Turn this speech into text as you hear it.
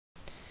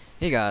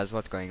Hey guys,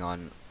 what's going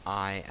on?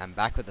 I am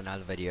back with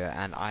another video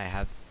and I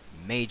have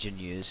major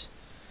news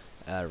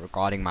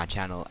regarding my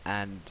channel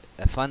and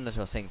a fun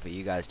little thing for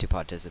you guys to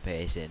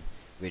participate in,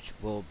 which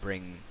will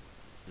bring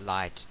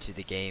light to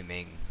the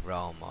gaming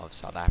realm of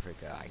South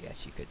Africa, I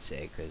guess you could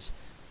say, because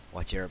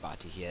what you're about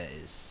to hear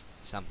is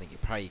something you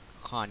probably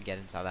can't get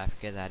in South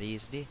Africa that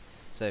easily.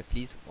 So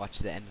please watch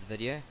the end of the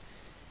video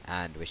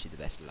and wish you the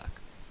best of luck.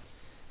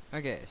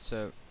 Okay,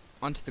 so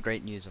on to the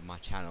great news of my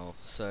channel.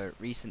 So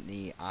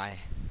recently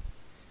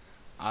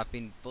I've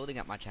been building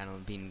up my channel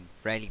and been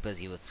really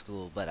busy with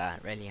school, but I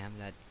really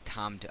haven't had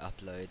time to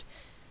upload.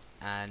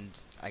 And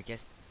I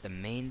guess the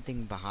main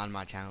thing behind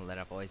my channel that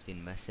I've always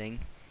been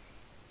missing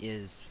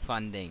is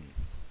funding.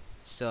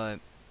 So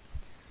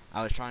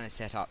I was trying to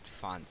set out to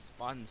find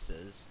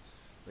sponsors,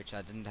 which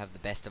I didn't have the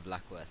best of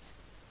luck with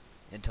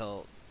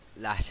until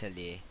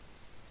latterly.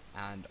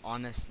 And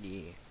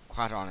honestly,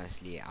 quite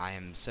honestly, I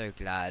am so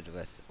glad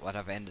with what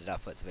I've ended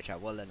up with, which I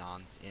will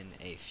announce in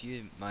a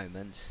few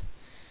moments.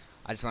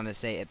 I just want to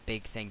say a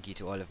big thank you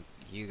to all of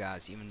you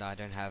guys. Even though I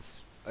don't have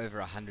over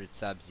 100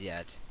 subs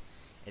yet,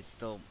 it's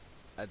still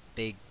a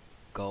big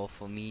goal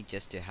for me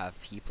just to have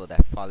people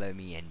that follow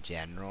me in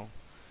general,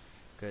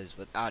 because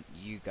without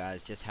you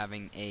guys just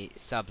having a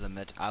sub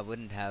limit, I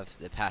wouldn't have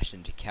the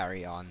passion to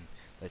carry on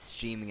with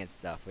streaming and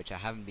stuff, which I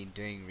haven't been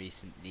doing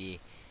recently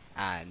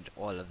and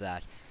all of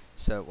that.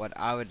 So what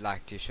I would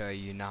like to show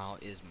you now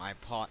is my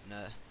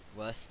partner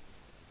with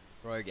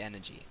Rogue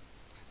Energy.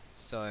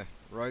 So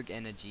Rogue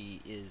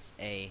Energy is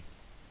a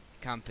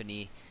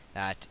company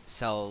that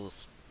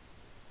sells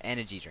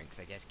energy drinks,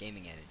 I guess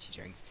gaming energy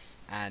drinks,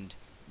 and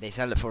they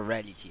sell it for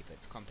really cheap.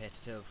 It's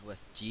competitive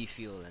with G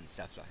Fuel and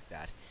stuff like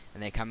that,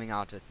 and they're coming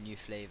out with new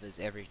flavors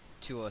every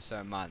 2 or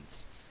so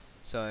months.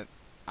 So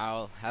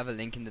I'll have a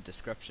link in the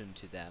description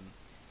to them,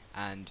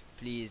 and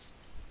please,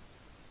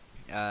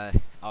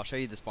 I'll show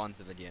you the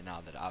sponsor video now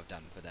that I've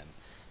done for them,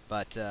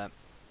 but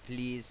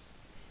please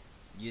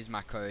use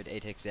my code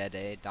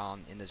 8XZA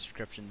down in the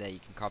description there. You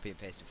can copy and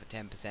paste it for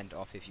 10%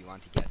 off if you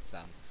want to get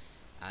some,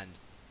 and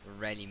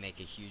really make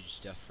a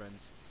huge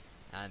difference.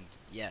 And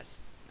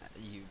yes,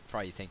 you're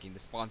probably thinking the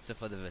sponsor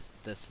for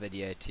this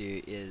video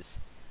too is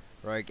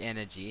Rogue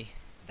Energy.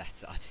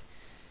 That's odd,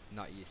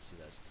 not used to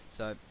this.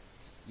 So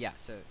yeah,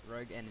 so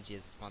Rogue Energy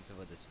is the sponsor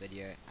for this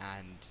video,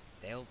 and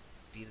they'll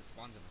be the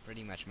sponsor for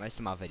pretty much most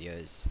of my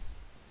videos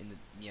in the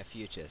near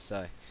future.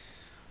 So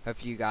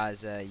hopefully you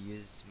guys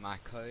use my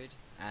code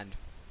and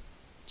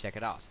check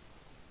it out.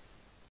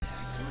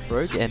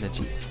 Rogue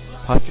Energy,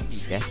 possibly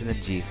better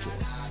than G Fuel,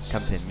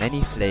 comes in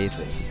many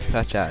flavors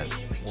such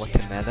as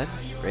watermelon,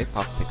 grape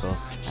popsicle,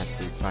 and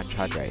fruit punch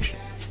hydration.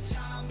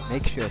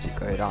 Make sure to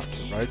go down to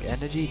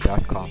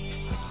rogueenergy.com and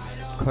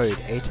use code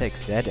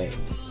 8XZA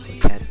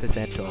for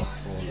 10%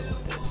 off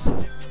all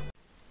orders.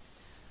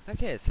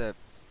 Okay, so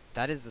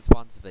that is the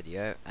sponsor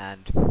video,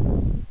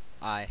 and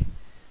I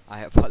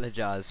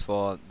apologize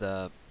for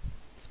the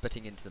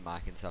spitting into the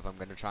mic and stuff. I'm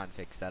going to try and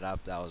fix that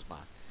up. That was my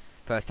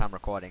first time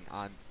recording.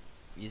 I'm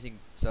using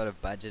sort of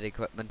budget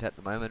equipment at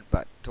the moment,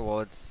 but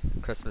towards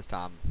Christmas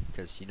time,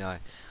 because you know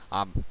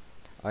I'm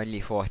only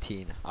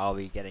 14, I'll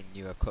be getting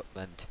new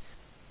equipment,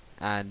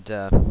 and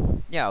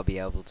yeah, I'll be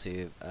able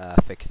to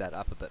fix that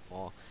up a bit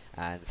more,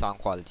 and sound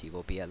quality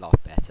will be a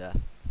lot better.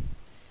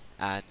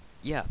 And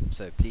yeah,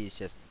 so please,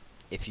 just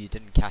if you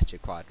didn't catch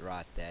it quite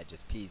right there,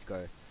 just please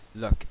go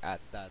look at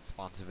that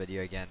sponsor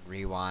video again,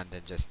 rewind,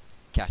 and just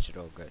catch it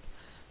all good.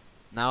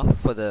 Now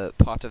for the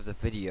part of the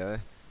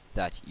video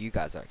that you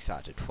guys are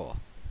excited for,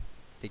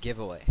 the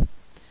giveaway.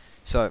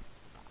 So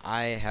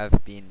I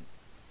have been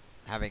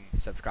having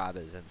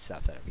subscribers and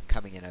stuff that have been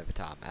coming in over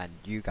time, and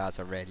you guys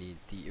are really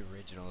the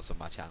originals of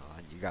my channel,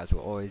 and you guys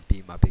will always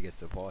be my biggest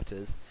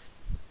supporters,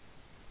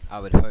 I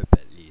would hope,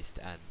 at least.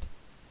 And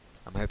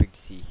I'm hoping to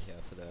see here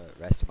for the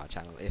rest of my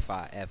channel if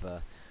I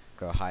ever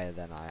go higher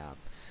than I am.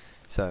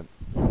 So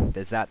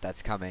there's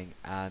that's coming,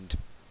 and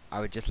I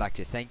would just like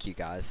to thank you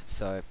guys.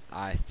 So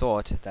I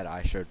thought that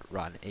I should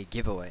run a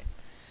giveaway.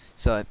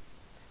 So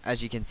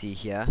as you can see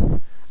here,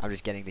 I'm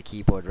just getting the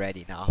keyboard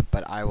ready now,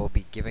 but I will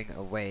be giving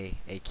away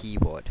a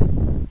keyboard.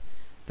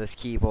 This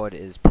keyboard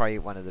is probably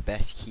one of the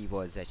best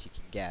keyboards that you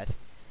can get,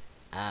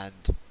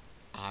 and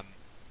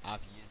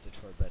I've used it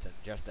for a bit and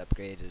just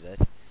upgraded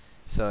it.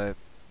 So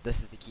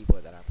this is the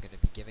keyboard that I'm going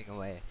to be giving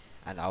away,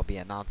 and I'll be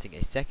announcing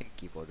a second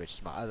keyboard, which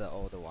is my other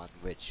older one,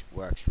 which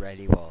works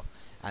really well,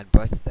 and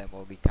both of them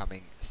will be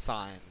coming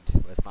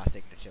signed with my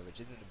signature, which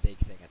isn't a big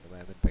thing at the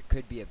moment, but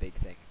could be a big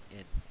thing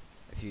in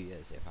a few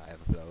years if I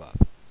ever blow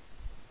up.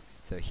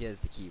 So here's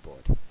the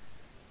keyboard.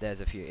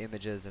 There's a few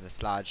images and a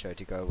slideshow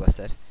to go with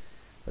it,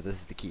 but this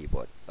is the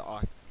keyboard,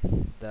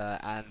 the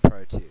AN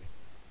Pro 2. It's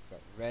got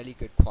really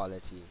good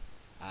quality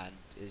and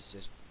is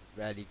just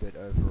really good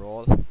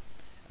overall.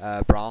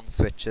 Brown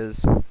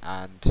switches,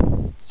 and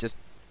it's just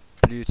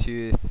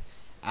Bluetooth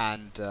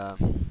and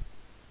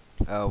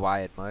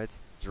wired modes.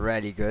 It's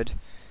really good.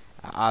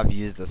 I've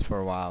used this for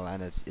a while,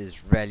 and it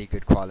is really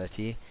good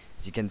quality,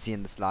 as you can see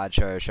in the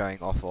slideshow showing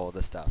off all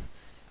the stuff,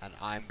 and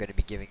I'm going to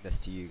be giving this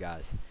to you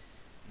guys.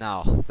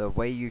 Now, the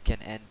way you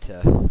can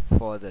enter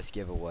for this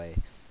giveaway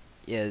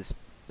is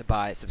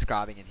by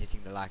subscribing and hitting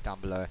the like down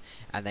below,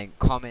 and then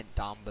comment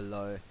down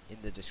below in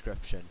the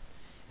description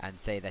and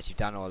say that you've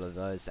done all of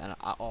those. And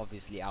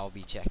obviously I'll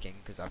be checking,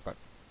 because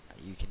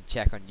you can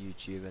check on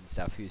YouTube and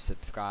stuff who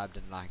subscribed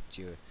and liked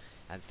you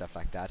and stuff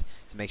like that.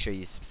 So make sure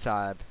you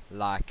subscribe,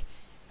 like,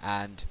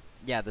 and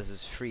yeah, this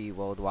is free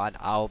worldwide.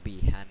 I'll be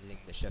handling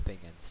the shipping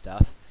and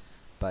stuff,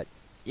 but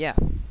yeah,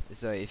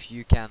 so if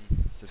you can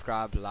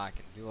subscribe, like,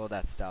 and do all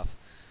that stuff,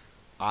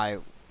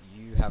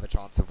 you have a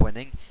chance of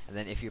winning. And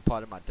then if you're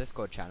part of my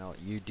Discord channel,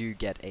 you do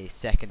get a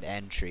second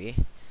entry,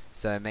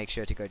 so make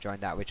sure to go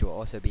join that, which will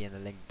also be in the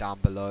link down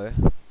below.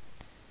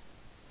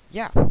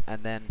 Yeah,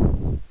 and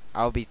then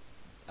I'll be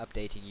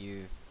updating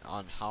you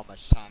on how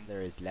much time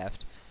there is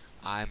left.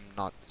 I'm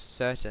not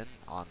certain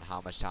on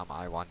how much time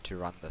I want to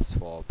run this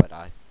for, but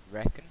I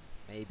reckon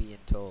maybe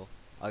until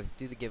I'll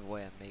do the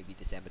giveaway on maybe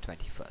December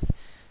 25th.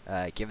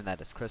 Given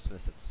that it's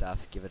Christmas and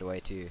stuff, give it away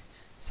to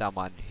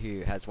someone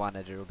who has won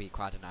it. It'll be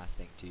quite a nice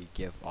thing to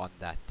give on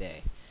that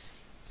day.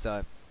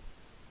 So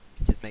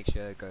just make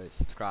sure to go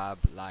subscribe,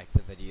 like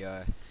the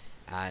video,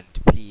 and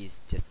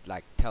please just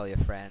tell your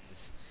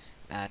friends.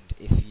 And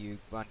if you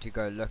want to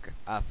go look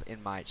up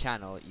in my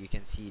channel, you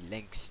can see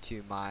links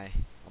to on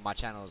my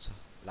channel's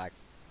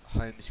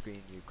home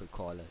screen, you could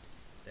call it.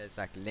 There's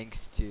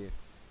links to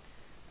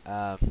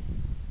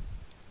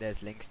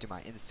there's links to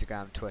my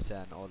Instagram, Twitter,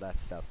 and all that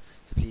stuff.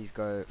 So please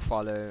go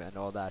follow and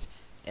all that.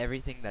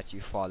 Everything that you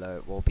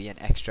follow will be an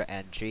extra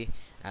entry,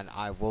 and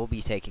I will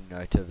be taking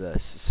note of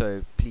this.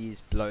 So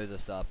please blow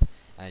this up,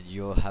 and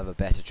you'll have a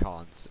better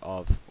chance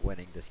of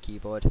winning this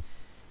keyboard.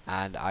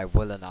 And I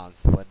will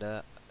announce the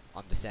winner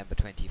on December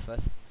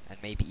 25th,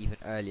 and maybe even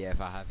earlier if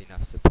I have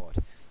enough support.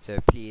 So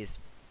please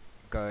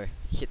go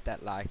hit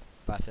that like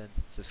button,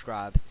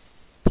 subscribe,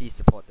 please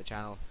support the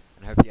channel,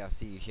 and hopefully I'll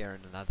see you here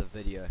in another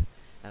video.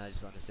 And I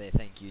just want to say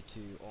thank you to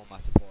all my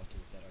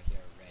supporters that are here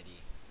already.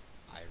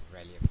 I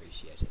really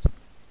appreciate it.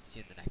 See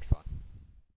you in the next one.